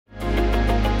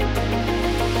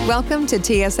Welcome to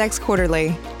TSX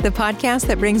Quarterly, the podcast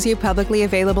that brings you publicly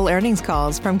available earnings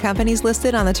calls from companies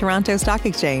listed on the Toronto Stock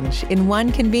Exchange in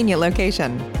one convenient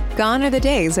location. Gone are the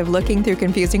days of looking through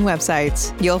confusing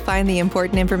websites. You'll find the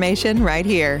important information right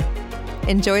here.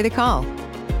 Enjoy the call.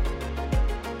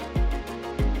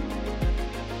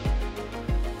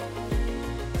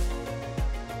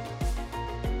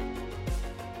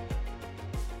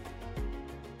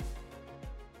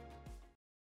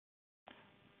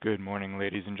 Good morning,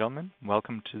 ladies and gentlemen.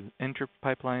 Welcome to Inter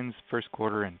Pipeline's first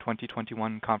quarter and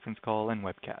 2021 conference call and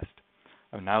webcast.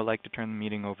 I would now like to turn the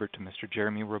meeting over to Mr.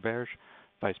 Jeremy Roberge,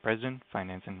 Vice President,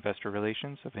 Finance and Investor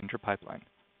Relations of Inter Pipeline.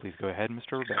 Please go ahead,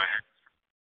 Mr. Roberge.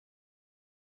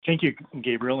 Thank you,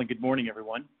 Gabriel, and good morning,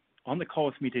 everyone. On the call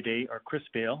with me today are Chris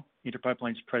Bail, Inter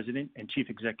Pipeline's President and Chief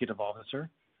Executive Officer,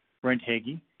 Brent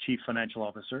Hagee, Chief Financial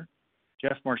Officer,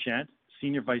 Jeff Marchant,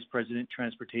 Senior Vice President,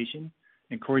 Transportation,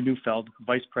 and Corey Neufeld,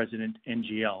 Vice President,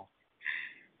 NGL.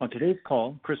 On today's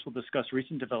call, Chris will discuss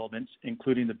recent developments,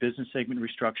 including the business segment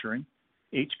restructuring,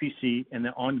 HPC, and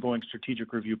the ongoing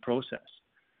strategic review process.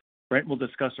 Brent will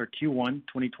discuss our Q1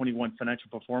 2021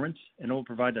 financial performance and will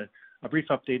provide a brief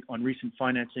update on recent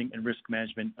financing and risk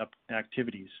management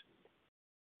activities.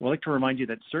 We'd like to remind you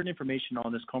that certain information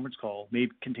on this conference call may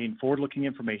contain forward-looking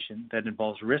information that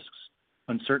involves risks,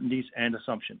 uncertainties, and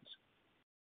assumptions.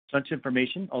 Such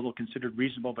information, although considered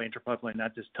reasonable by Inter Pipeline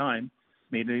at this time,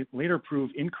 may later prove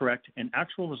incorrect, and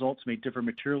actual results may differ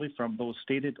materially from those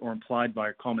stated or implied by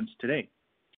our comments today.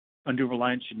 Undue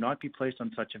reliance should not be placed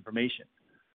on such information.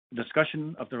 A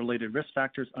discussion of the related risk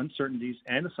factors, uncertainties,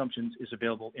 and assumptions is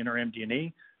available in our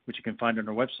MD&A, which you can find on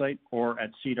our website or at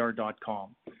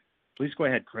sedar.com. Please go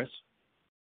ahead, Chris.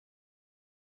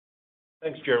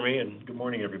 Thanks, Jeremy, and good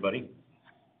morning, everybody.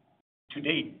 To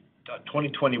date,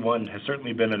 2021 has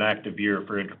certainly been an active year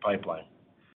for Inter Pipeline.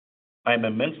 I am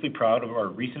immensely proud of our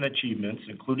recent achievements,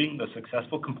 including the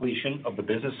successful completion of the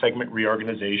business segment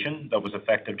reorganization that was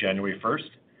effective January 1st,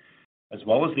 as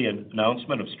well as the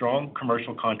announcement of strong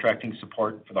commercial contracting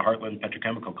support for the Heartland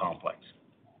Petrochemical Complex.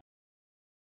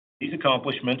 These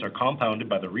accomplishments are compounded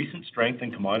by the recent strength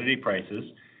in commodity prices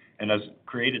and has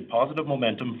created positive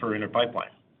momentum for Inter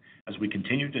Pipeline as we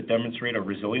continue to demonstrate our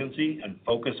resiliency and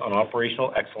focus on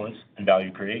operational excellence and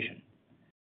value creation.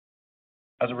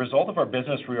 As a result of our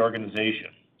business reorganization,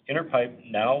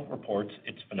 Interpipe now reports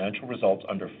its financial results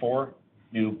under 4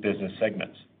 new business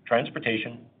segments: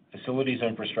 transportation, facilities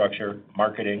infrastructure,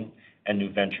 marketing, and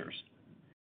new ventures.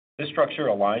 This structure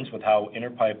aligns with how Inter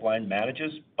Pipeline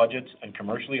manages, budgets, and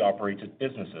commercially operates its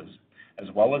businesses, as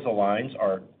well as aligns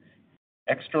our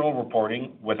external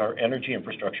reporting with our energy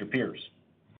infrastructure peers.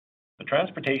 The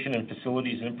transportation and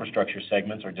facilities infrastructure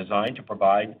segments are designed to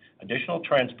provide additional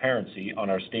transparency on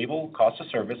our stable cost of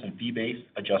service and fee-based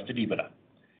adjusted EBITDA,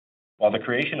 while the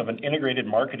creation of an integrated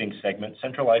marketing segment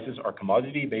centralizes our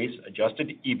commodity-based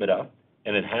adjusted EBITDA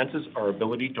and enhances our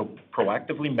ability to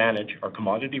proactively manage our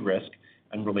commodity risk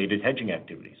and related hedging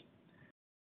activities.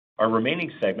 Our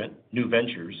remaining segment, New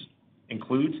Ventures,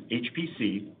 includes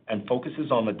HPC and focuses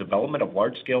on the development of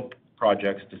large-scale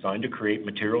projects designed to create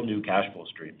material new cash flow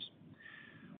streams.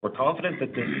 We're confident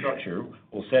that this structure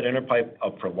will set Interpipe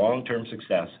up for long-term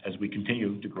success as we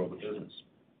continue to grow the business.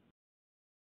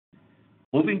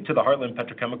 Moving to the Heartland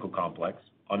Petrochemical Complex,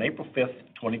 on April 5th,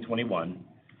 2021,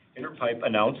 Interpipe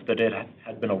announced that it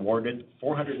had been awarded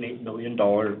 $408 million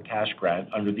cash grant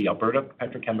under the Alberta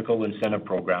Petrochemical Incentive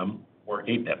Program, or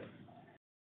APIP.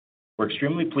 We're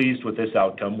extremely pleased with this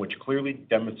outcome, which clearly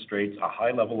demonstrates a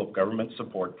high level of government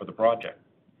support for the project.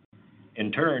 In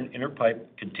turn, Interpipe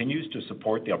continues to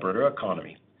support the Alberta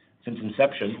economy. Since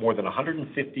inception, more than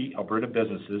 150 Alberta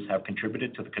businesses have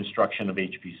contributed to the construction of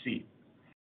HPC.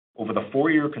 Over the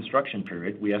 4-year construction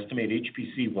period, we estimate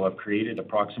HPC will have created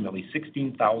approximately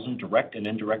 16,000 direct and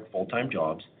indirect full-time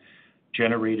jobs,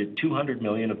 generated $200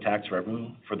 million of tax revenue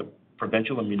for the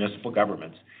provincial and municipal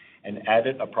governments, and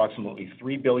added approximately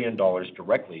 $3 billion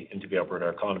directly into the Alberta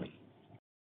economy.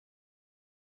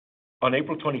 On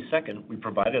April 22nd, we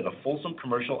provided a fulsome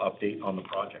commercial update on the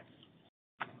project.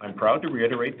 I'm proud to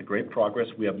reiterate the great progress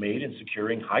we have made in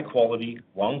securing high-quality,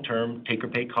 long-term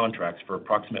take-or-pay contracts for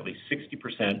approximately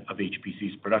 60% of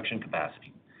HPC's production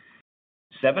capacity.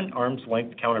 7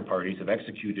 arm's-length counterparties have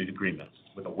executed agreements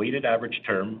with a weighted average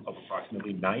term of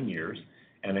approximately 9 years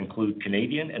and include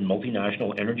Canadian and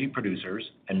multinational energy producers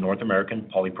and North American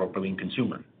polypropylene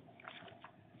consumer.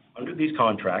 Under these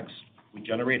contracts, we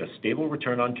generate a stable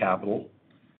return on capital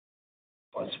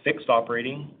plus fixed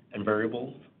operating and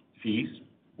variable fees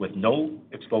with no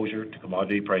exposure to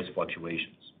commodity price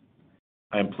fluctuations.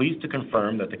 I am pleased to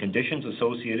confirm that the conditions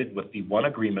associated with the one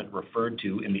agreement referred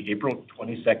to in the April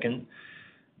 22nd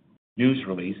news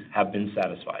release have been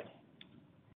satisfied.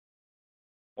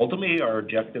 Ultimately, our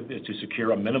objective is to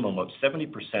secure a minimum of 70%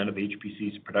 of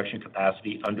HPC's production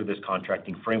capacity under this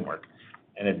contracting framework,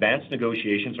 and advanced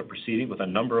negotiations are proceeding with a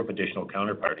number of additional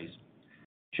counterparties.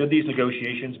 Should these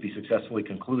negotiations be successfully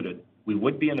concluded, we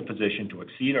would be in a position to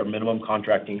exceed our minimum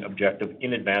contracting objective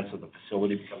in advance of the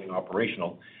facility becoming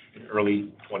operational in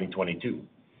early 2022.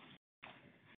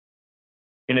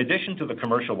 In addition to the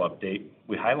commercial update,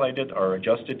 we highlighted our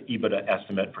adjusted EBITDA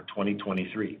estimate for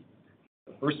 2023,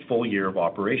 the first full year of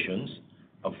operations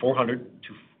of $400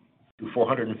 to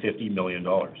 $450 million.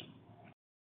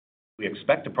 We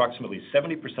expect approximately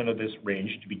 70% of this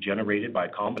range to be generated by a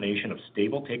combination of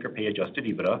stable take-or-pay adjusted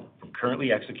EBITDA from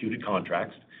currently executed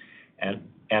contracts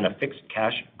and a fixed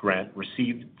cash grant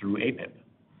received through APIP.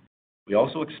 We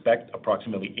also expect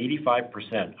approximately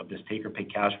 85% of this take-or-pay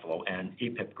cash flow and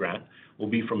APIP grant will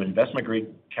be from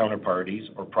investment-grade counterparties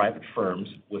or private firms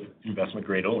with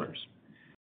investment-grade owners.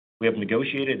 We have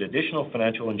negotiated additional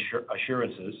financial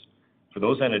assurances for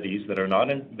those entities that are not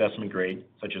investment grade,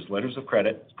 such as letters of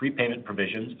credit, prepayment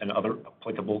provisions, and other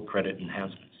applicable credit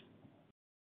enhancements.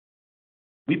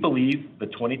 We believe the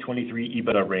 2023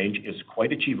 EBITDA range is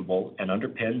quite achievable and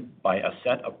underpinned by a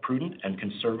set of prudent and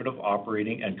conservative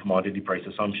operating and commodity price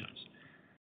assumptions.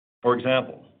 For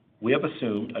example, we have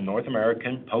assumed a North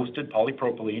American posted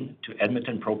polypropylene to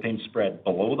Edmonton propane spread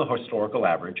below the historical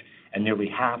average and nearly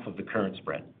half of the current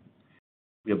spread.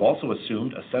 We have also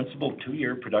assumed a sensible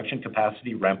 2-year production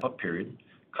capacity ramp-up period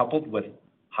coupled with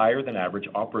higher than average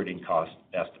operating cost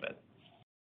estimate.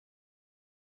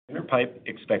 Interpipe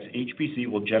expects HPC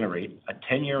will generate a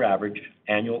 10-year average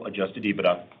annual adjusted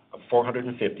EBITDA of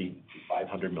 $450 to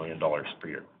 $500 million per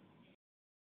year.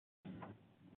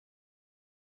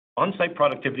 On-site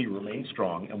productivity remains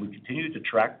strong, and we continue to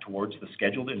track towards the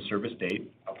scheduled in-service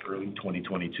date of early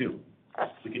 2022.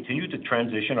 We continue to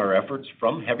transition our efforts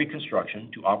from heavy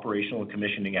construction to operational and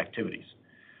commissioning activities.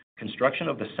 Construction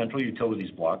of the Central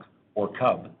Utilities Block, or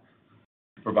CUB,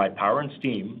 to provide power and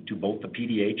steam to both the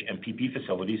PDH and PP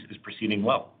facilities is proceeding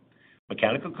well.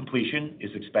 Mechanical completion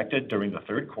is expected during the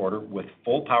third quarter with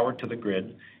full power to the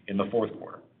grid in the fourth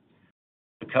quarter.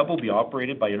 The CUB will be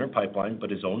operated by Inter Pipeline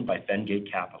but is owned by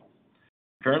Fengate Capital.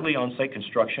 Currently, on-site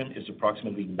construction is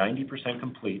approximately 90%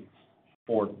 complete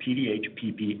for PDH,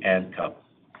 PP, and CUB.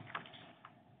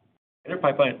 Inter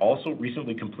Pipeline also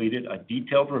recently completed a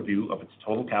detailed review of its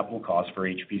total capital cost for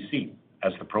HPC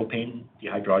as the propane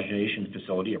dehydrogenation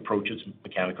facility approaches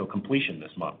mechanical completion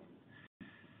this month.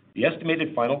 The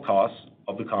estimated final cost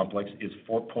of the complex is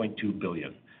 $4.2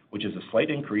 billion, which is a slight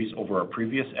increase over our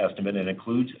previous estimate and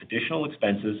includes additional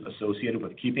expenses associated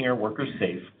with keeping our workers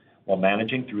safe while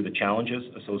managing through the challenges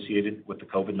associated with the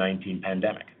COVID-19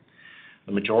 pandemic.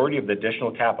 The majority of the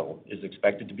additional capital is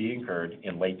expected to be incurred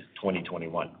in late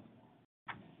 2021.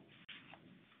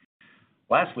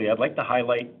 Lastly, I'd like to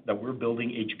highlight that we're building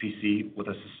HPC with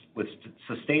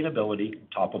sustainability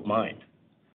top of mind.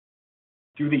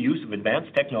 Through the use of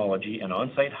advanced technology and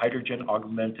on-site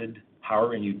hydrogen-augmented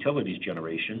power and utilities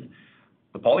generation,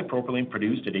 the polypropylene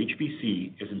produced at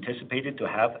HPC is anticipated to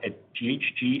have a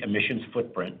GHG emissions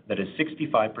footprint that is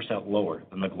 65% lower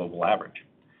than the global average.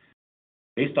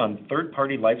 Based on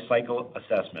third-party life cycle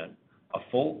assessment, at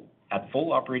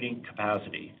full operating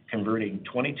capacity, converting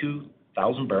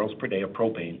 22,000 barrels per day of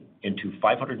propane into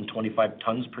 525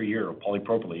 tons per year of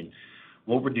polypropylene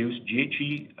will reduce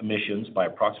GHG emissions by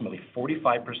approximately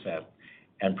 45%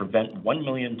 and prevent 1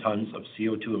 million tons of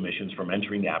CO2 emissions from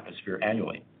entering the atmosphere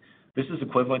annually. This is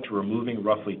equivalent to removing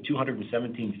roughly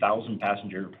 217,000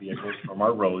 passenger vehicles from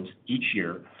our roads each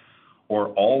year, or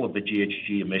all of the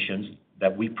GHG emissions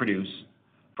that we produce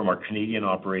from our Canadian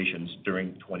operations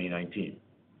during 2019.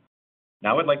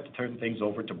 Now I'd like to turn things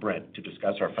over to Brent to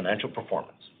discuss our financial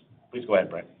performance. Please go ahead,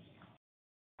 Brent.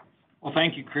 Well,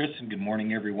 thank you, Chris, and good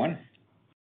morning, everyone.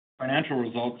 Financial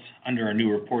results under our new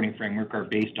reporting framework are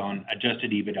based on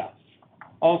adjusted EBITDA.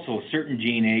 Also, certain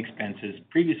G&A expenses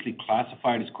previously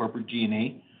classified as corporate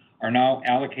G&A are now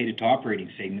allocated to operating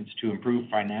segments to improve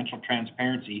financial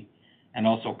transparency and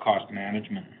also cost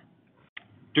management.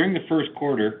 During the first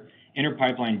quarter, Inter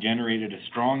Pipeline generated a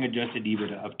strong adjusted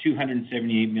EBITDA of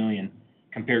 $278 million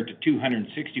compared to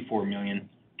 $264 million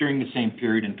during the same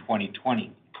period in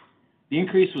 2020. The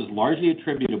increase was largely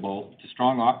attributable to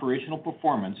strong operational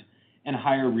performance and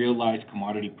higher realized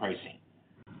commodity pricing,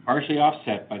 partially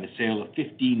offset by the sale of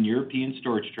 15 European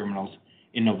storage terminals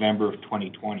in November of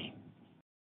 2020.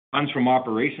 Funds from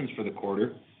operations for the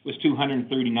quarter was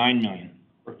 $239 million,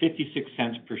 or 56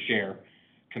 cents per share,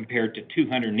 compared to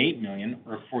 $208 million,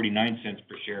 or 49 cents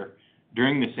per share,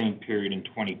 during the same period in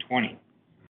 2020,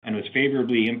 and was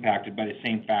favorably impacted by the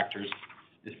same factors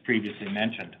as previously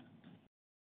mentioned.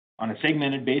 On a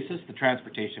segmented basis, the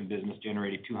transportation business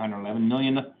generated $211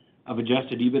 million of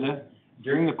adjusted EBITDA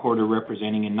during the quarter,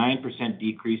 representing a 9%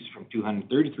 decrease from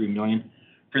 $233 million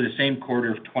for the same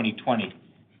quarter of 2020.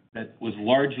 That was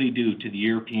largely due to the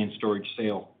European storage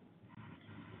sale.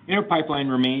 Inter Pipeline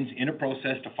remains in a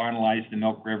process to finalize the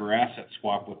Milk River asset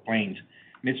swap with Plains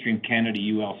Midstream Canada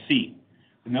ULC.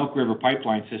 The Milk River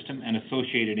pipeline system and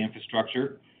associated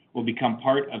infrastructure will become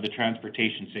part of the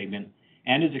transportation segment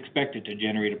and is expected to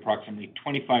generate approximately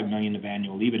 $25 million of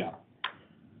annual EBITDA.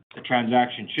 The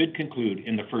transaction should conclude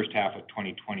in the first half of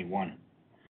 2021.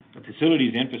 The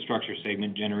facilities infrastructure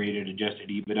segment generated adjusted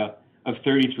EBITDA of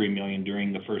 $33 million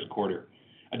during the first quarter,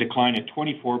 a decline of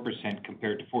 24%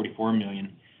 compared to $44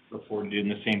 million reported in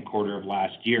the same quarter of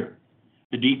last year.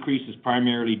 The decrease is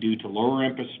primarily due to lower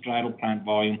Empress Straddle plant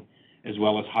volume, as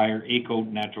well as higher AECO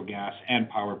natural gas and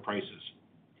power prices.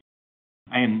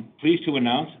 I am pleased to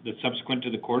announce that subsequent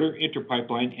to the quarter, Inter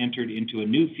Pipeline entered into a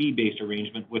new fee-based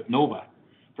arrangement with Nova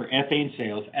for ethane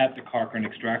sales at the Cochrane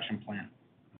extraction plant.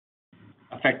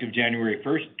 Effective January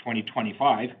 1st,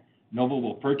 2025, Nova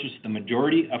will purchase the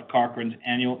majority of Cochrane's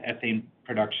annual ethane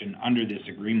production under this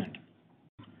agreement.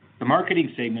 The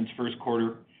marketing segment's first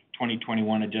quarter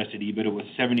 2021 adjusted EBITDA was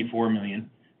 $74 million,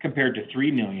 compared to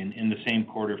 $3 million in the same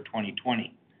quarter of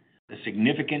 2020. The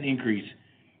significant increase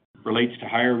relates to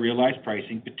higher realized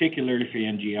pricing, particularly for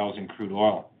NGLs and crude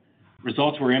oil.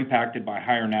 Results were impacted by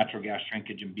higher natural gas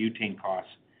shrinkage and butane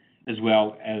costs, as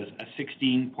well as a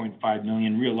 $16.5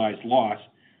 million realized loss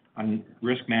on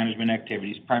risk management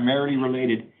activities, primarily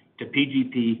related to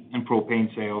PGP and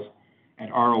propane sales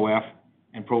at ROF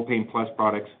and propane plus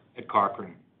products at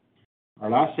Cochrane. Our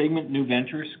last segment, New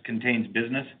Ventures, contains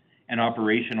business and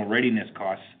operational readiness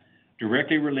costs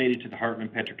directly related to the Heartland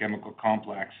Petrochemical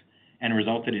Complex and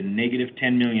resulted in negative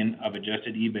 $10 million of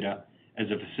adjusted EBITDA as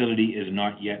the facility is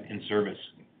not yet in service.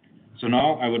 So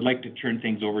now I would like to turn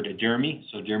things over to Jeremy.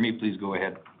 So Jeremy, please go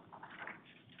ahead.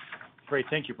 Great,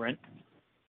 thank you, Brent.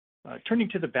 Turning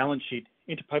to the balance sheet,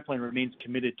 Inter Pipeline remains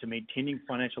committed to maintaining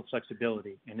financial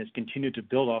flexibility and has continued to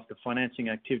build off the financing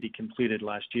activity completed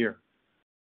last year.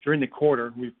 During the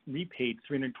quarter, we repaid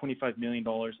 $325 million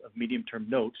of medium-term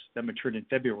notes that matured in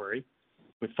February,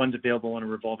 with funds available on a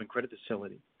revolving credit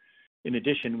facility. In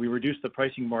addition, we reduced the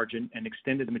pricing margin and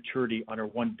extended the maturity on our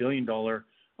 $1 billion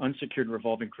unsecured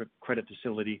revolving credit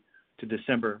facility to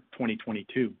December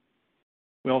 2022.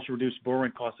 We also reduced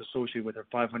borrowing costs associated with our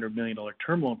 $500 million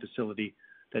term loan facility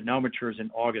that now matures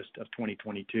in August of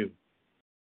 2022.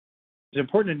 It's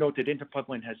important to note that Inter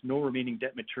Pipeline has no remaining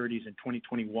debt maturities in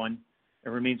 2021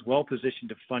 and remains well positioned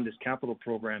to fund its capital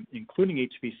program, including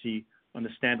HPC, on a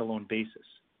standalone basis.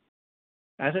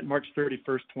 As at March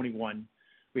 31st, 21,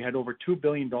 we had over $2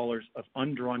 billion of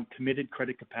undrawn committed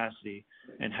credit capacity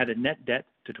and had a net debt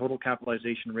to total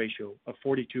capitalization ratio of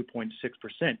 42.6%,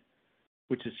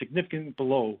 which is significantly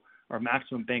below our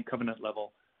maximum bank covenant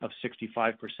level of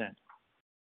 65%.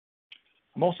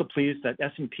 I'm also pleased that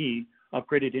S&P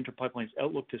upgraded Inter Pipeline's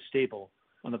outlook to stable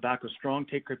on the back of strong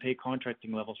take-or-pay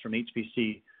contracting levels from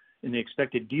HPC and the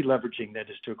expected deleveraging that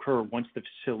is to occur once the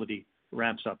facility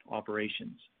ramps up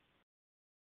operations.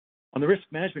 On the risk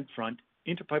management front,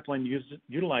 Inter Pipeline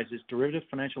utilizes derivative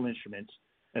financial instruments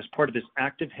as part of its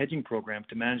active hedging program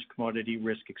to manage commodity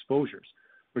risk exposures,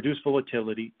 reduce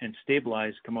volatility, and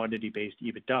stabilize commodity-based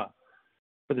EBITDA.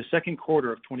 For the second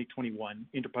quarter of 2021,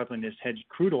 Inter Pipeline has hedged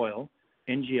crude oil,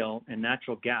 NGL, and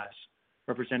natural gas,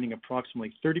 representing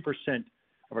approximately 30%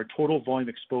 of our total volume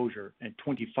exposure and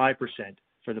 25%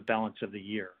 for the balance of the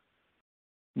year.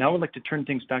 Now I'd like to turn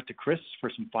things back to Chris for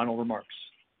some final remarks.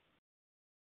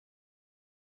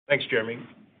 Thanks, Jeremy.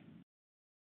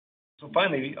 So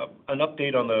finally, an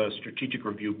update on the strategic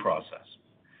review process.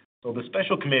 So the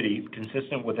special committee,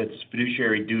 consistent with its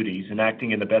fiduciary duties and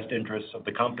acting in the best interests of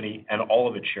the company and all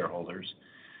of its shareholders,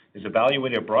 is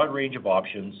evaluating a broad range of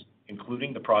options,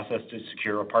 including the process to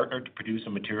secure a partner to produce a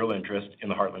material interest in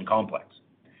the Heartland Complex.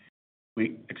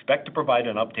 We expect to provide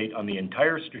an update on the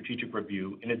entire strategic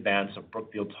review in advance of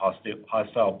Brookfield's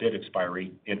hostile bid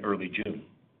expiry in early June.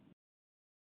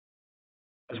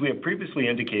 As we have previously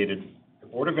indicated, the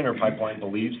Board of Inter Pipeline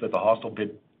believes that the hostile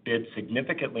bid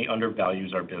significantly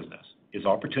undervalues our business, is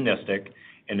opportunistic,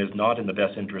 and is not in the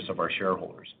best interest of our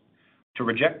shareholders. To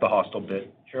reject the hostile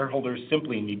bid, shareholders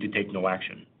simply need to take no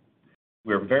action.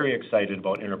 We are very excited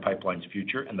about Inter Pipeline's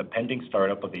future and the pending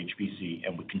startup of HPC,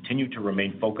 and we continue to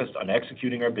remain focused on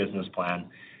executing our business plan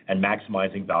and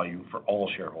maximizing value for all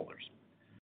shareholders.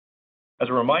 As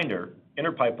a reminder,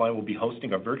 Inter Pipeline will be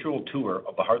hosting a virtual tour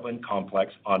of the Heartland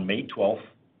Complex on May 12,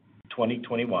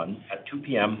 2021 at 2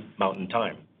 p.m. Mountain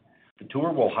Time. The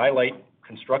tour will highlight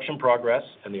construction progress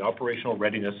and the operational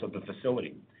readiness of the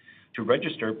facility. To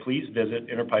register, please visit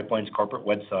Inter Pipeline's corporate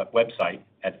website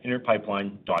at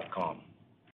interpipeline.com.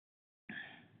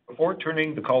 Before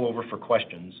turning the call over for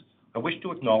questions, I wish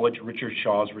to acknowledge Richard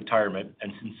Shaw's retirement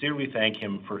and sincerely thank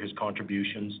him for his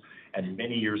contributions and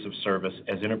many years of service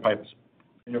as Inter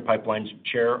Pipeline's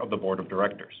Chair of the Board of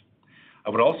Directors. I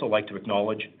would also like to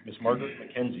acknowledge Ms. Margaret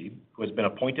McKenzie, who has been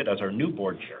appointed as our new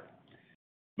board chair.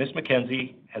 Ms.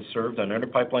 McKenzie has served on Inter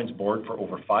Pipeline's board for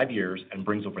over 5 years and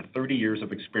brings over 30 years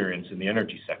of experience in the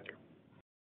energy sector.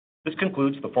 This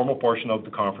concludes the formal portion of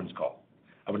the conference call.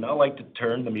 I would now like to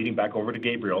turn the meeting back over to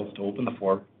Gabriel to open the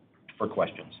floor for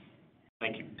questions.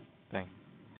 Thank you.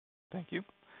 Thank you.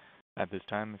 At this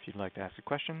time, if you'd like to ask a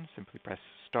question, simply press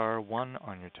star 1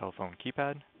 on your telephone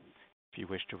keypad. If you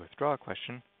wish to withdraw a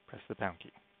question, press the pound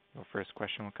key. Your first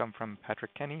question will come from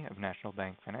Patrick Kenny of National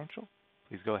Bank Financial.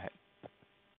 Please go ahead.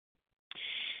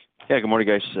 Yeah, good morning,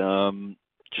 guys.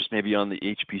 Just maybe on the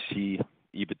HPC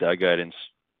EBITDA guidance,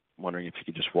 wondering if you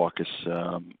could just walk us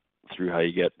through how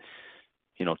you get,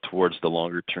 towards the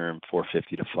longer term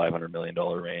 $450 to $500 million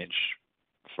range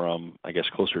from, I guess,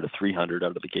 closer to 300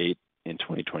 out of the gate in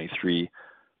 2023,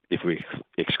 if we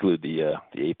exclude the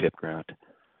APIP grant.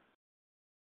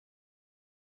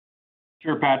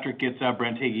 Sure, Patrick. It's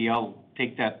Brent Hagee. I'll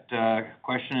take that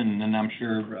question, and then I'm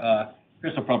sure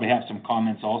Chris will probably have some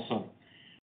comments also.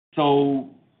 So,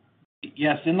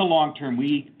 yes, in the long term,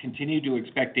 we continue to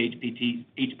expect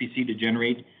HPC to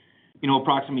generate,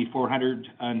 approximately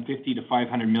 450 to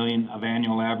 500 million of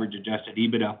annual average adjusted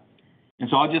EBITDA. And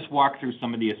so I'll just walk through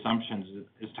some of the assumptions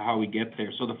as to how we get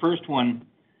there. So the first one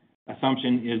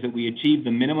assumption is that we achieve the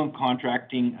minimum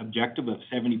contracting objective of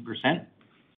 70%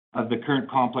 of the current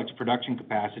complex production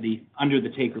capacity under the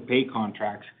take-or-pay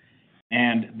contracts,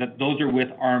 and that those are with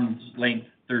arm's length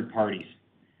third parties.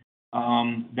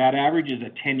 That average is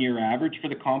a 10-year average for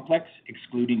the complex,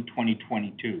 excluding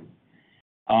 2022.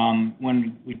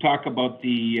 When we talk about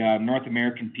the North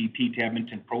American PP to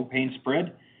Edmonton propane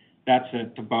spread, that's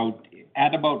at about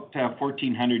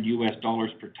 $1,400 US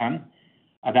per ton.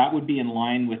 That would be in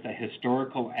line with a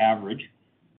historical average,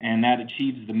 and that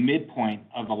achieves the midpoint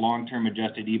of the long-term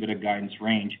adjusted EBITDA guidance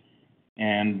range.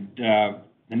 And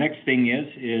the next thing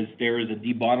is there is a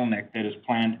debottleneck that is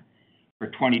planned for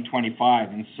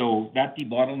 2025, and so that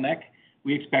debottleneck,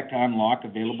 we expect to unlock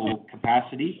available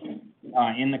capacity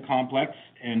in the complex,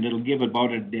 and it'll give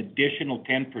about an additional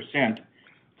 10%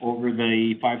 over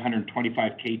the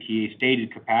 525 KTA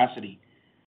stated capacity.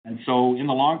 And so in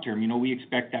the long term, we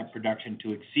expect that production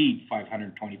to exceed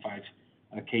 525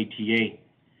 KTA.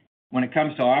 When it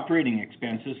comes to operating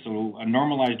expenses, so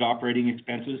normalized operating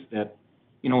expenses that,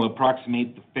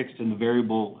 approximate the fixed and the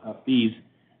variable fees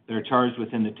that are charged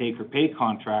within the take-or-pay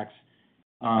contracts,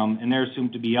 and they're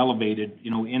assumed to be elevated,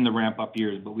 in the ramp-up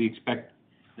years, but we expect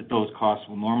that those costs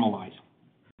will normalize.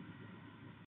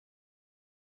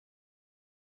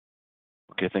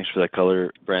 Okay, thanks for that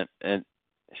color, Brent. And,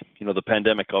 the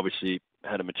pandemic obviously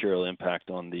had a material impact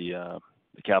on the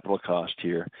capital cost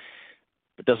here,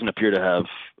 but doesn't appear to have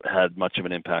had much of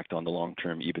an impact on the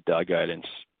long-term EBITDA guidance,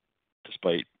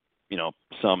 despite,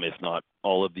 some, if not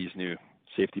all of these new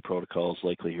safety protocols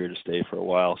likely here to stay for a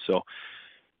while. So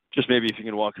just maybe if you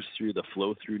can walk us through the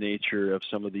flow-through nature of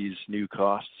some of these new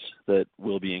costs that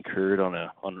will be incurred on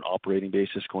an operating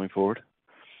basis going forward.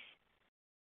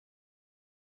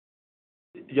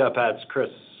 Yeah, Pat, it's Chris.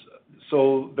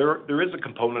 So there is a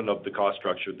component of the cost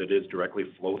structure that is directly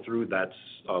flow-through. That's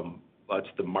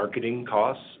the marketing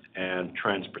costs and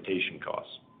transportation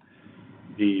costs.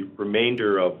 The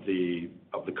remainder of the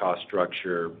cost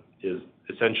structure is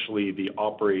essentially the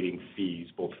operating fees,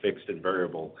 both fixed and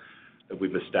variable, that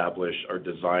we've established are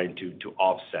designed to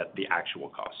offset the actual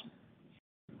cost.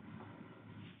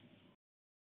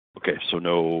 Okay, so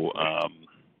no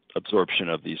absorption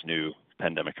of these new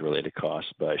pandemic-related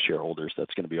costs by shareholders.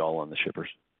 That's going to be all on the shippers.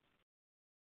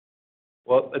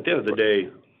 Well, at the end of the day,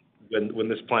 when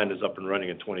this plant is up and running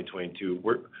in 2022,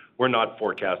 we're not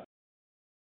forecasting.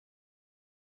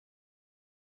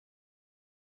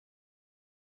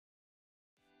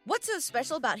 What's so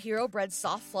special about Hero Bread's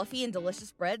soft, fluffy, and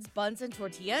delicious breads, buns, and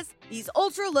tortillas? These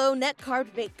ultra-low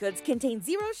net-carb baked goods contain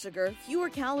zero sugar, fewer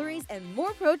calories, and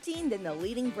more protein than the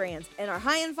leading brands, and are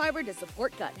high in fiber to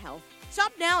support gut health.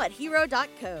 Shop now at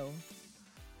hero.co.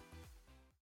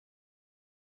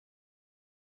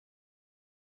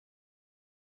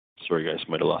 Sorry, guys,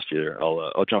 might have lost you there.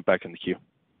 I'll jump back in the queue.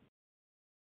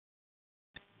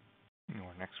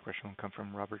 Your next next question will come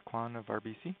from Robert Kwan of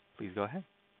RBC. Please go ahead.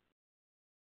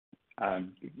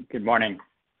 Good morning.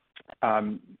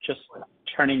 Just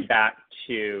turning back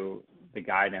to the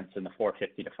guidance in the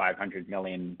 $450 to $500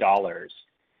 million.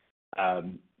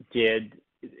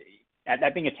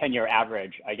 That being a 10-year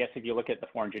average, I guess if you look at the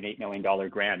 $408 million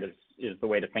grant, is the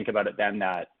way to think about it then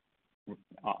that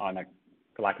on a,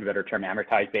 for lack of a better term,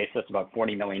 amortized basis, about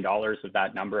 $40 million of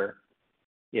that number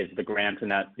is the grant,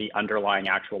 and that the underlying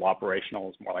actual operational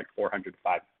is more like 400 to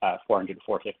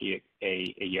 450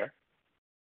 a year?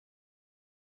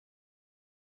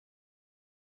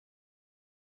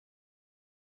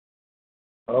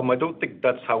 I don't think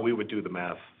that's how we would do the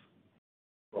math,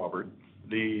 Robert.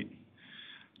 The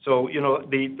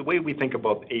way we think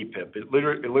about APIP, it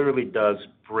literally does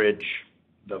bridge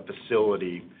the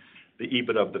facility, the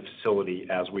EBIT of the facility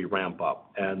as we ramp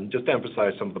up. And just to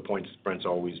emphasize some of the points Brent's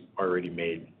already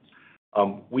made,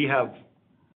 we have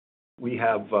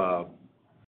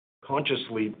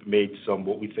consciously made some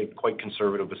what we think quite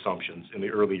conservative assumptions in the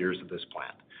early years of this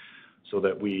plant, so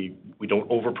that we don't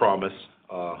overpromise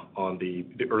on the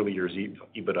early years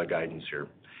EBITDA guidance here.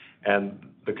 And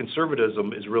the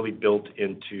conservatism is really built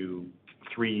into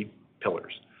three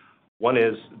pillars. One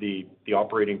is the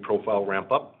operating profile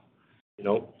ramp up.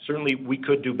 Certainly we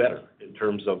could do better in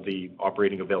terms of the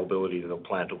operating availability of the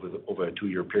plant over a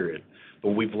 2-year period. But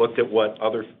we've looked at what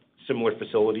other similar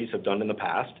facilities have done in the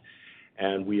past,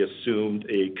 and we assumed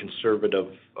a conservative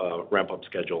ramp-up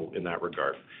schedule in that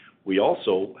regard. We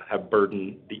also have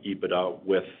burdened the EBITDA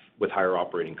with higher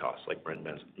operating costs, like Brent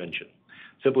mentioned,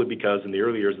 simply because in the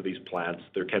early years of these plants,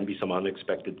 there can be some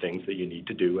unexpected things that you need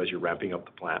to do as you're ramping up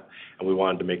the plant, and we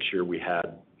wanted to make sure we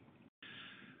had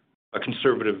a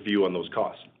conservative view on those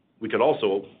costs. We could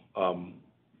also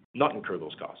not incur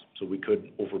those costs, so we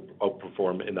could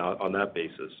outperform on that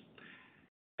basis.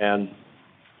 And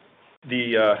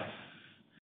the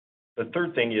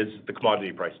third thing is the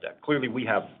commodity price deck. Clearly, we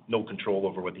have no control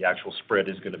over what the actual spread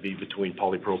is going to be between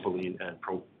polypropylene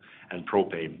and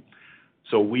propane.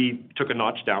 So we took a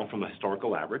notch down from the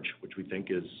historical average, which we think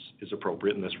is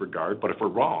appropriate in this regard. But if we're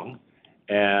wrong,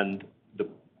 and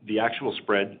the actual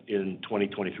spread in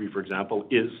 2023, for example,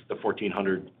 is the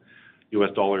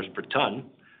 $1,400 per ton,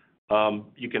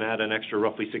 you can add an extra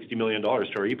roughly $60 million to our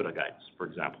EBITDA guidance, for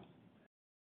example.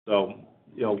 So,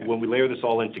 when we layer this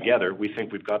all in together, we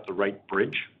think we've got the right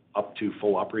bridge up to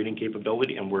full operating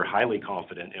capability, and we're highly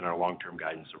confident in our long-term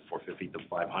guidance of 450 to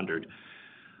 500,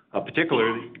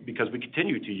 particularly because we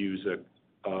continue to use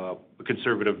a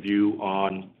conservative view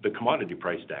on the commodity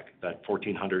price deck, that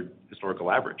 1,400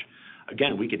 historical average.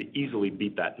 Again, we could easily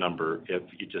beat that number if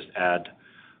you just add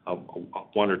 $100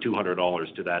 or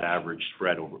 $200 to that average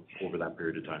spread over that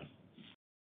period of time.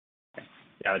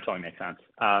 Yeah, that totally makes sense.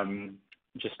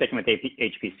 Just sticking with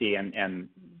HPC and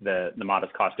the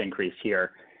modest cost increase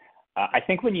here, I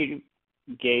think when you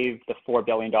gave the $4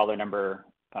 billion number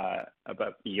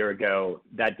about a year ago,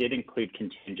 that did include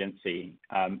contingency.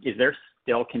 Is there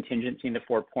still contingency in the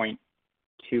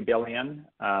 $4.2 billion?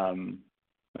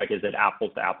 Is it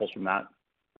apples to apples from that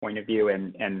point of view?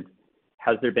 And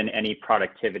has there been any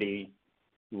productivity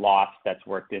loss that's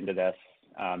worked into this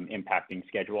impacting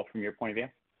schedule from your point of view?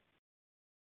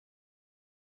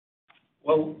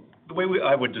 Well, the way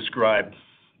I would describe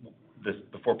the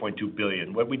 $4.2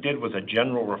 billion, what we did was a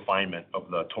general refinement of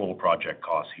the total project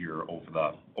costs here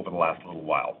over the last little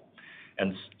while.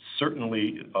 And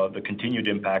certainly the continued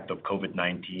impact of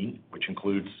COVID-19, which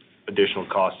includes additional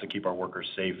costs to keep our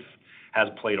workers safe, has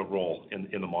played a role in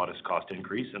the modest cost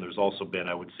increase. And there's also been,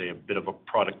 I would say, a bit of a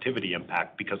productivity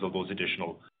impact because of those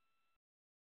additional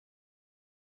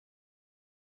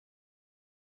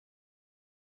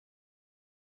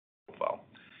profile.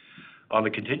 On the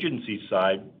contingency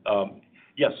side,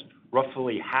 yes,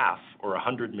 roughly half or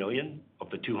 $100 million of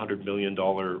the $200 million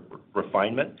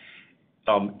refinement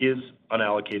is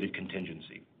unallocated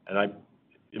contingency. And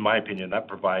in my opinion, that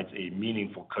provides a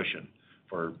meaningful cushion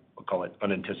for, we'll call it,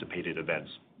 unanticipated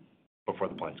events before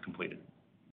the plant's completed.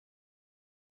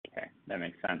 Okay, that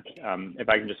makes sense. If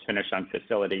I can just finish on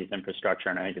facilities infrastructure,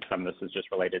 and I think some of this is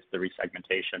just related to the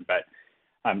resegmentation, but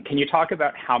can you talk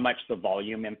about how much the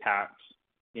volume impact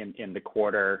in the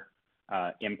quarter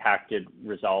impacted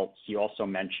results? You also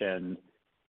mentioned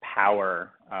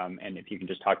power, and if you can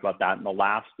just talk about that. And the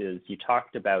last is you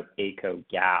talked about ACO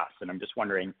Gas, and I'm just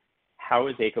wondering, how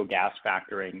is ACO Gas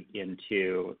factoring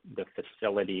into the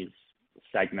facilities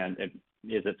segment?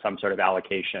 Is it some sort of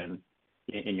allocation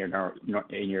in your new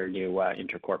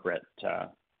intercorporate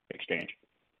exchange?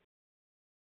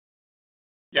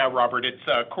 Yeah, Robert, it's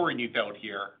Corey Neufeld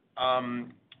here.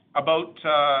 About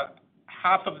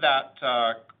half of that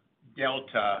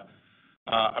delta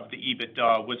of the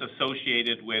EBITDA was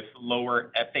associated with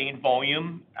lower ethane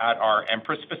volume at our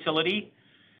Empress facility.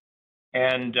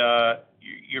 And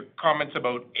your comments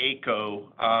about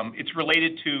AECO, it's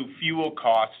related to fuel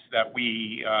costs that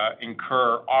we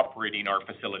incur operating our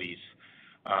facilities.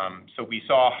 So we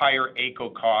saw higher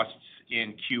AECO costs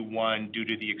in Q1 due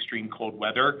to the extreme cold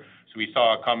weather. So we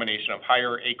saw a combination of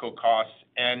higher AECO costs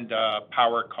and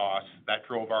power costs that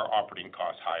drove our operating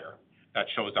costs higher. That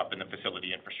shows up in the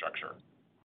facility infrastructure.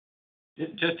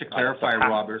 Just to clarify,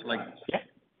 Robert,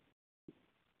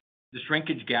 the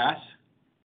shrinkage gas,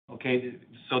 okay,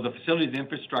 so the facilities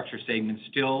infrastructure segment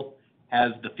still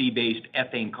has the fee-based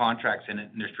ethane contracts in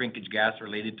it, and there's shrinkage gas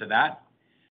related to that.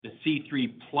 The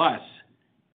C3 plus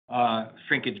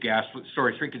shrinkage gas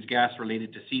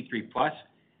related to C3 plus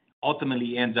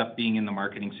ultimately ends up being in the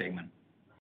marketing segment.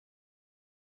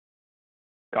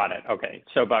 Got it. Okay.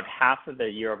 So about half of the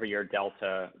year-over-year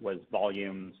delta was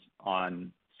volumes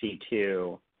on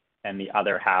C2, and the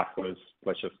other half was,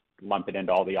 let's just lump it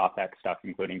into all the OPEX stuff,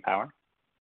 including power?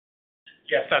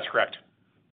 Yes, that's correct.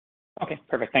 Okay,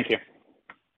 perfect. Thank you.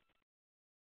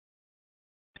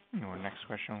 Our next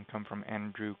question will come from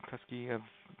Andrew Kuske of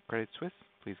Credit Suisse.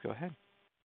 Please go ahead.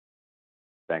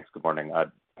 Thanks. Good morning.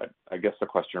 I guess the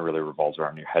question really revolves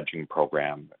around your hedging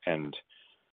program and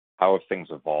how have things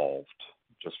evolved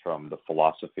just from the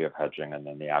philosophy of hedging and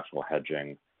then the actual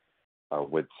hedging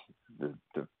with the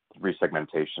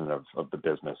resegmentation of the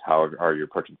business. How are you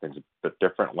approaching things a bit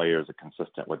differently, or is it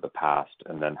consistent with the past?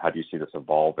 And then how do you see this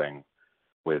evolving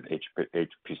with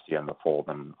HPC in the fold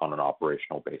and on an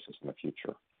operational basis in the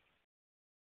future?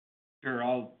 Sure,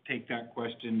 I'll take that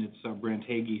question. It's Brent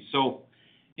Hagee. So,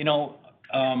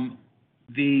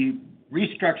 the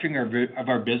restructuring of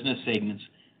our business segments,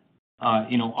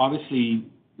 obviously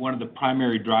one of the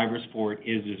primary drivers for it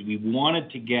is we wanted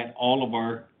to get all of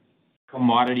our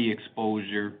commodity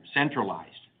exposure centralized.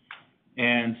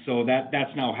 And so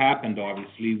that's now happened,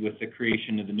 obviously, with the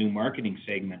creation of the new marketing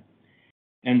segment.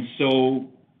 And so,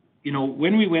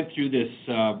 when we went through this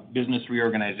business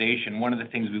reorganization, one of the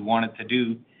things we wanted to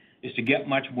do is to get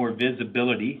much more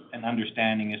visibility and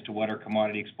understanding as to what our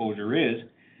commodity exposure is,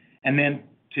 and then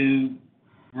to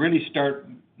really start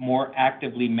more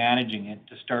actively managing it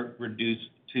to start reducing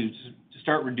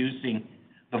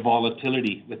the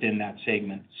volatility within that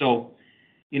segment. So,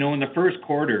 in the first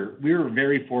quarter, we were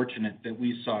very fortunate that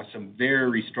we saw some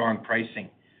very strong pricing,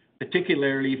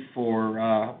 particularly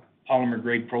for polymer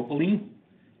grade propylene.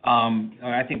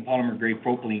 I think polymer grade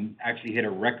propylene actually hit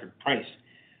a record price.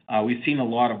 We've seen a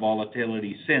lot of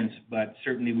volatility since, but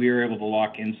certainly we were able to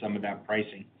lock in some of that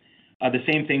pricing. The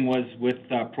same thing was with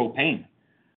propane.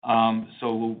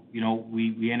 So,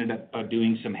 we ended up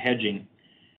doing some hedging.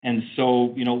 And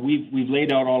so, we've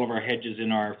laid out all of our hedges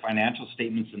in our financial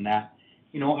statements and that.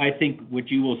 I think what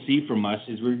you will see from us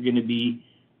is we're going to be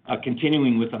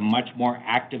continuing with a much more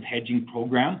active hedging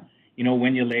program.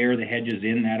 When you layer the hedges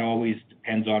in, that always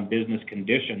depends on business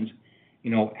conditions,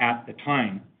 at the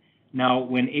time. Now,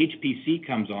 when HPC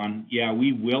comes on,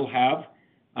 we will have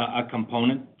a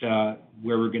component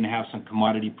where we're going to have some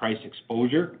commodity price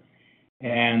exposure.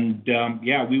 And,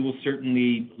 we will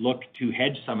certainly look to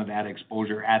hedge some of that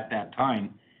exposure at that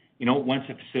time, once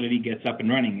the facility gets up and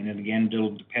running. And then again,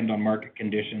 it'll depend on market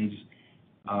conditions,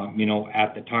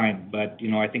 at the time. But,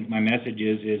 I think my message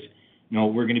is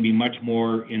we're going to be much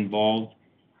more involved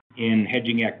in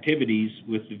hedging activities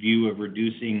with the view of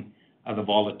reducing the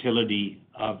volatility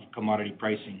of commodity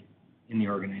pricing in the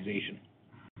organization.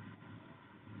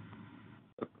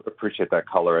 Appreciate that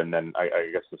color. And then I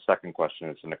guess the second question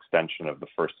is an extension of the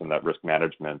first in that risk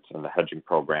management and the hedging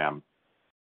program.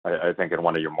 I think in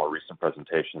one of your more recent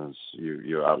presentations,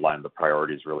 you outlined the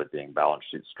priorities really being balance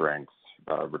sheet strength,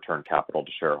 return capital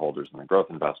to shareholders, and the growth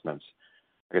investments.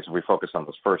 I guess if we focus on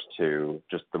those first two,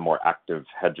 just the more active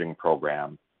hedging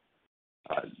program,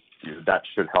 that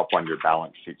should help on your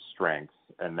balance sheet strength.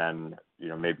 And then,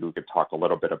 maybe we could talk a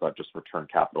little bit about just return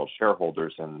capital to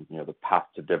shareholders and, the path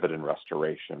to dividend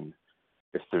restoration,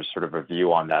 if there's sort of a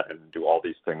view on that, and do all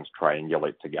these things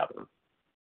triangulate together?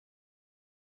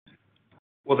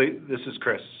 Well, this is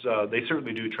Chris. They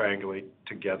certainly do triangulate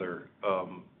together.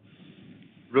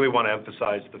 Really want to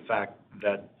emphasize the fact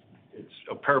that it's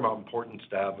of paramount importance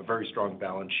to have a very strong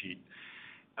balance sheet.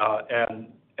 And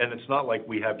it's not like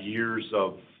we have years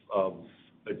of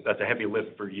that's a heavy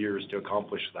lift for years to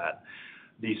accomplish that.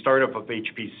 The startup of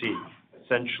HPC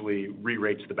essentially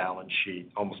re-rates the balance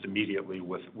sheet almost immediately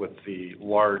with the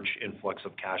large influx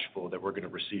of cash flow that we're going to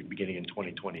receive beginning in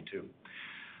 2022.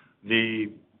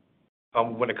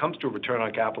 When it comes to return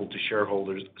on capital to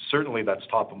shareholders, certainly that's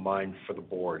top of mind for the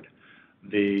board.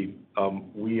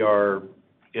 We are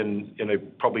in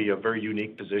probably a very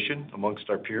unique position amongst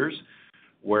our peers,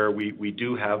 where we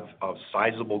do have a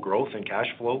sizable growth in cash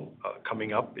flow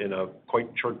coming up in a quite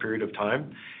short period of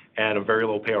time, and a very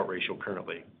low payout ratio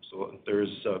currently. So there's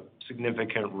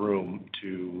significant room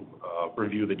to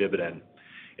review the dividend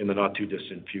in the not too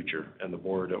distant future, and the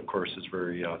board, of course, is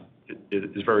very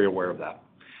aware of that.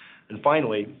 And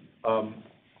finally,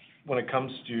 when it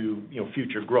comes to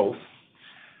future growth,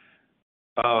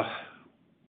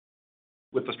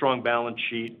 with a strong balance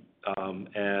sheet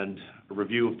and a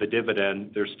review of the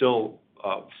dividend, there's still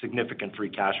significant free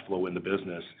cash flow in the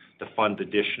business to fund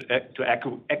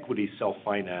equity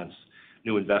self-finance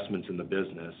new investments in the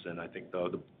business, and I think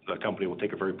the company will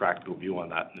take a very practical view on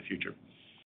that in the future.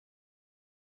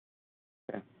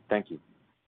 Okay, thank you.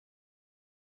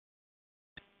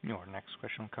 Your next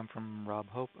question will come from Rob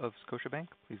Hope of Scotiabank.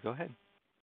 Please go ahead.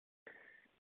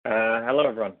 Hello,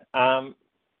 everyone.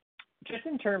 Just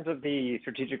in terms of the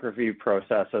strategic review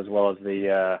process, as well as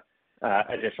the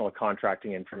additional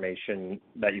contracting information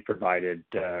that you provided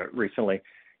recently,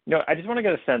 I just want to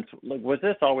get a sense, was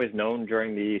this always known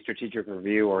during the strategic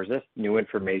review, or is this new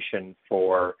information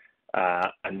for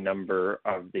a number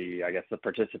of the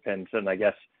participants? And I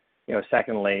guess,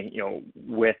 secondly,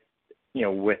 with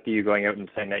you going out and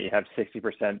saying that you have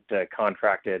 60%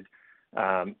 contracted,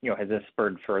 has this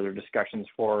spurred further discussions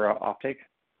for offtake?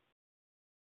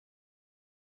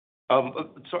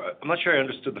 So I'm not sure I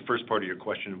understood the first part of your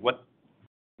question. What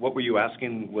were you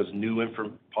asking? Was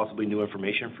possibly new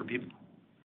information for people?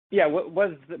 Yeah,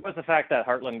 was the fact that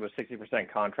Heartland was 60%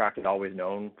 contracted always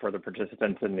known for the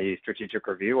participants in the strategic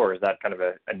review, or is that kind of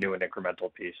a new and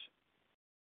incremental piece?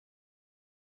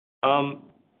 Not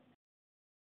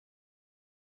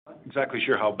exactly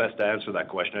sure how best to answer that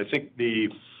question. I think the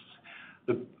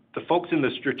folks in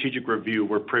the strategic review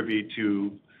were privy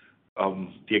to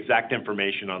the exact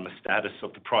information on the status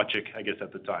of the project, I guess,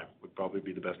 at the time, would probably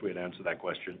be the best way to answer that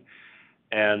question.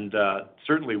 And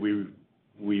certainly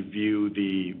we view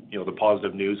the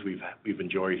positive news we've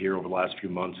enjoyed here over the last few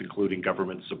months, including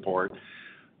government support.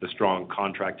 The strong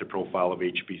contractor profile of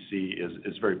HPC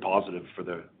is very positive for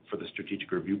the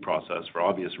strategic review process for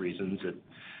obvious reasons.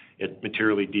 It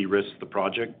materially de-risks the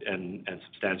project and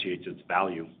substantiates its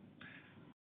value.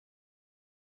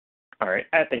 All right,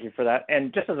 thank you for that.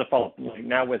 And just as a follow-up,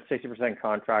 now with 60%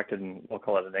 contracted, and we'll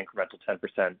call it an incremental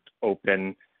 10%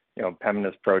 open,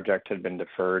 Pembina's project had been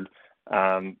deferred.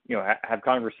 Have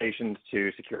conversations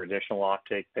to secure additional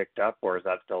offtake picked up, or is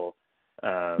that still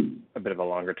a bit of a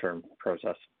longer-term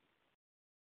process?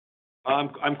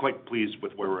 I'm quite pleased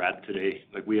with where we're at today.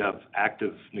 We have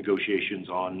active negotiations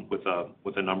on with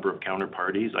a number of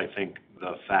counterparties. I think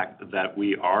the fact that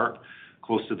we are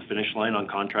close to the finish line on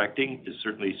contracting is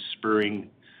certainly spurring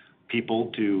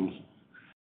people to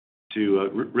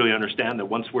really understand that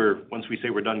once we say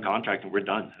we're done contracting, we're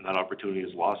done, and that opportunity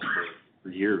is lost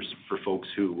for years for folks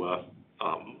who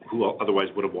otherwise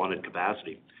would have wanted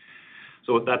capacity.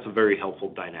 So that's a very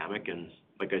helpful dynamic, and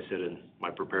like I said in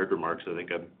my prepared remarks, I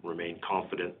think I remain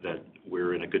confident that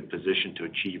we're in a good position to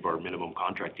achieve our minimum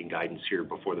contracting guidance here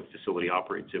before the facility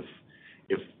operates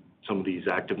if some of these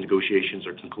active negotiations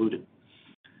are concluded.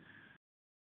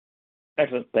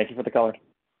 Excellent. Thank you for the color.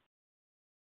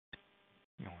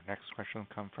 Your next question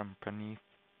will come from Praneeth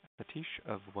Satish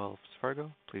of Wells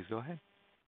Fargo. Please go ahead.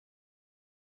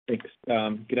 Thanks.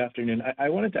 Good afternoon. I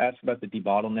wanted to ask about the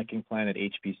debottlenecking plan at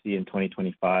HPC in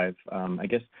 2025. I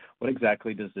guess, what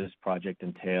exactly does this project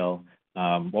entail?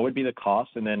 What would be the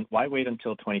cost? And then why wait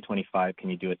until 2025? Can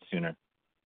you do it sooner?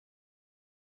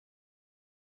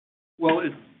 Well,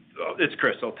 it's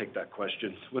Chris. I'll take that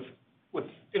question. With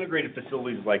integrated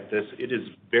facilities like this, it is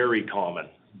very common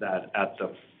that at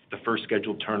the first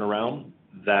scheduled turnaround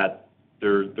that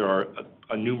there are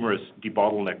numerous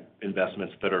debottleneck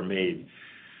investments that are made.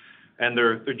 And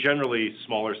they're generally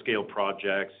smaller scale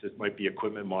projects. It might be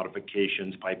equipment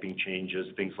modifications, piping changes,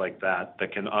 things like that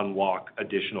can unlock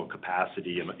additional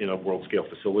capacity in a world scale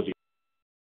facility.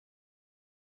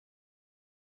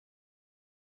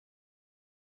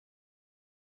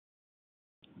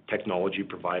 Technology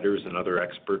providers and other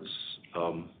experts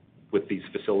with these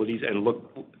facilities, and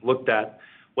looked at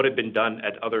what had been done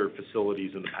at other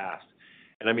facilities in the past.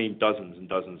 And I mean dozens and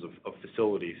dozens of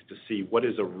facilities to see what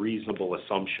is a reasonable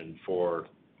assumption for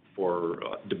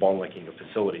debottlenecking a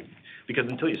facility. Because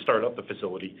until you start up the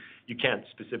facility, you can't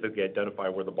specifically identify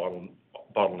where the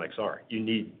bottlenecks are. You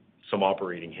need some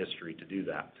operating history to do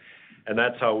that. And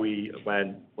that's how we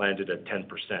landed at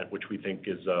 10%, which we think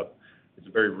is a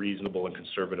very reasonable and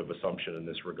conservative assumption in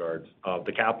this regard.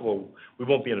 The capital, we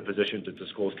won't be in a position to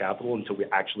disclose capital until we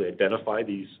actually identify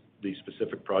these these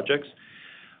specific projects.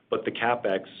 But the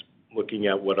CapEx, looking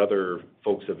at what other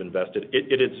folks have invested,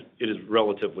 it is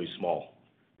relatively small.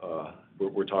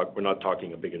 We're not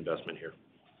talking a big investment here.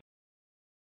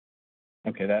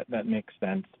 Okay, that makes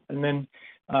sense. And then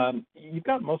you've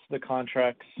got most of the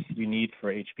contracts you need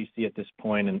for HPC at this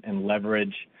point, and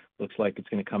leverage looks like it's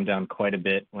going to come down quite a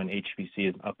bit when HPC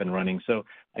is up and running. So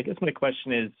I guess my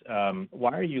question is,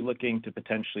 why are you looking to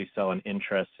potentially sell an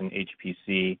interest in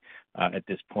HPC at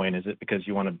this point? Is it because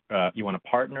you want a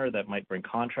partner that might bring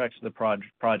contracts to the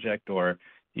project, or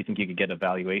do you think you could get a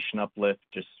valuation uplift?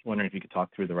 Just wondering if you could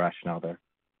talk through the rationale there.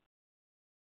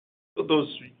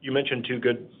 Those you mentioned two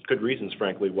good reasons,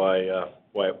 frankly, why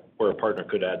where a partner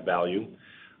could add value.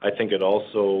 I think it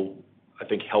also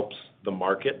helps the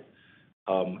market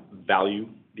value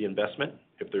the investment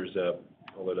if there's a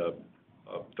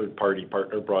third-party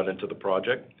partner brought into the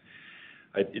project.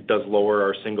 It does lower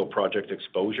our single project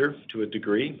exposure to a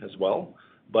degree as well.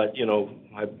 But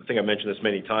I think I mentioned this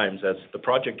many times. As the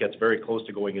project gets very close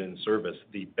to going in service,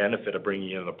 the benefit of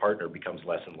bringing in a partner becomes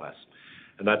less and less.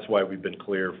 And that's why we've been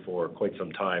clear for quite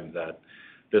some time that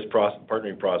this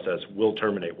partnering process will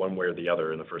terminate one way or the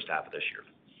other in the first half of this year.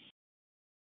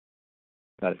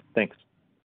 Got it. Thanks.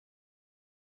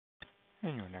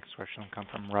 And your next question will come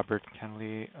from Robert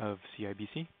Kennelly of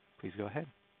CIBC. Please go ahead.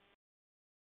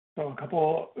 So a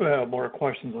couple more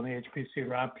questions on the HPC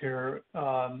wrap here.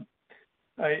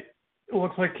 It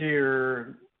looks like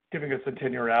you're giving us a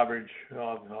 10-year average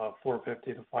of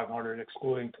 450 to 500,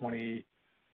 excluding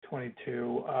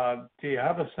 2022. Do you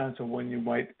have a sense of when you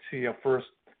might see the first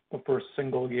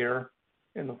single year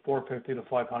in the 450 to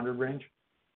 500 range?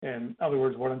 In other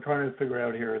words, what I'm trying to figure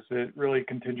out here, is it really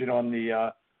contingent on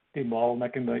the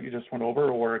debottlenecking that you just went over,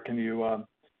 or can you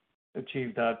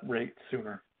achieve that rate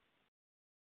sooner?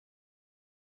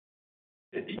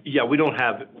 Yeah,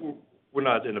 we're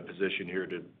not in a position here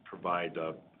to provide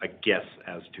a guess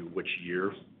as to which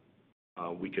year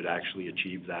we could actually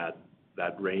achieve that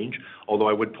range. Although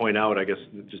I would point out, I guess,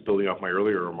 just building off my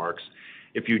earlier remarks,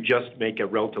 if you just make a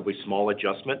relatively small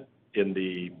adjustment in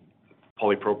the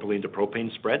polypropylene to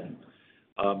propane spread,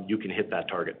 you can hit that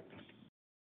target.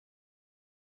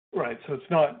 Right, so it's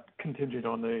not contingent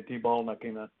on the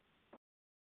debottlenecking then?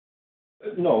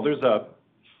 No, there's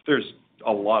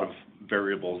a lot of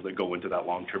variables that go into that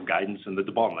long-term guidance, and the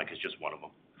debottleneck is just one of them.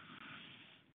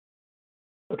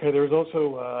 Okay, there's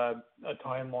also a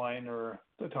timeline or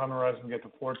the time horizon to get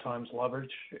to 4 times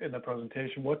leverage in the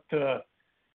presentation. What's the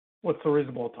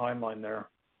reasonable timeline there?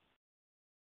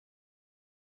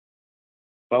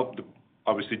 Well,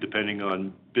 obviously depending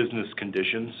on business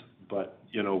conditions, but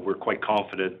we're quite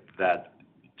confident that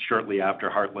shortly after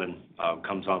Heartland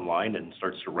comes online and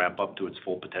starts to ramp up to its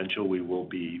full potential, we will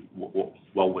be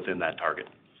well within that target.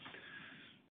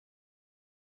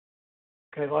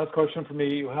 Okay, last question for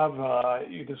me.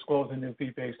 You disclosed a new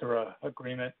fee-based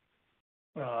agreement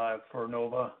for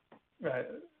Nova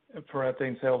for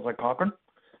ethane sales at Cochrane.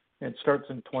 It starts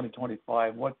in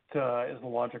 2025. What is the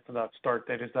logic for that start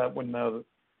date? Is that when the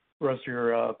rest of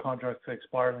your contracts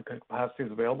expire and the capacity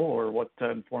is available, or what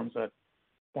informs that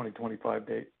 2025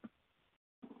 date?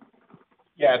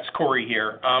 Yeah, it's Corey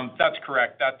here. That's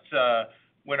correct. That's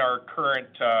when our current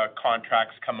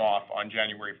contracts come off on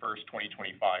January 1st,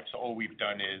 2025. So all we've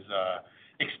done is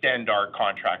extend our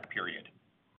contract period.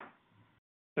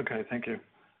 Okay, thank you.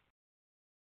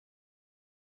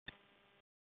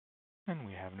 And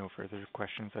we have no further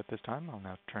questions at this time. I'll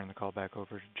now turn the call back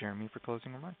over to Jeremy for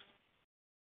closing remarks.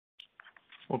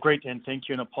 Well, great, and thank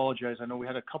you, and apologize. I know we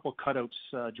had a couple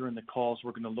cutouts during the calls.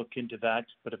 We're going to look into that,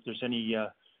 but if there's any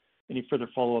further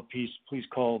follow-up, please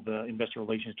call the Investor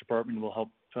Relations Department. We'll help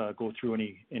go through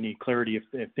any clarity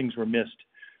if things were missed.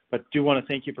 But do want to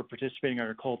thank you for participating on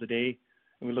our call today,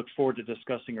 and we look forward to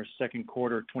discussing our second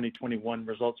quarter 2021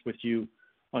 results with you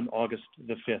on August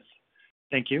the 5th.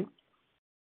 Thank you.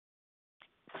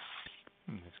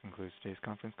 And this concludes today's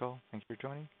conference call. Thank you for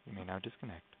joining. You may now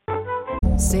disconnect.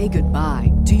 Say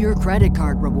goodbye to your credit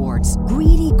card rewards.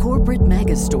 Greedy corporate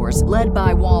mega stores, led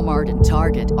by Walmart and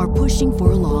Target, are pushing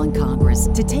for a law in Congress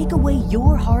to take away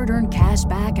your hard-earned cash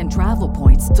back and travel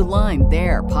points to line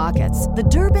their pockets. The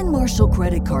Durbin-Marshall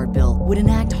credit card bill would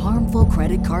enact harmful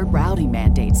credit card routing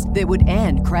mandates that would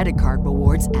end credit card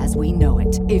rewards as we know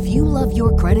it. If you love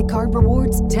your credit card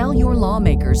rewards, tell your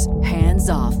lawmakers, hands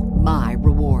off my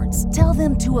rewards. Tell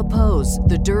them to oppose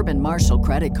the Durbin-Marshall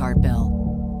credit card bill.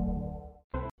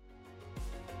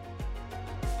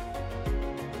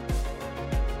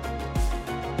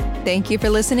 Thank you for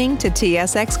listening to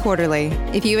TSX Quarterly.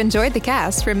 If you enjoyed the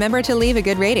cast, remember to leave a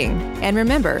good rating. And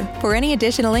remember, for any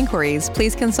additional inquiries,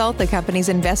 please consult the company's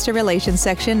investor relations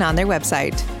section on their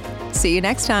website. See you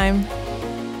next time.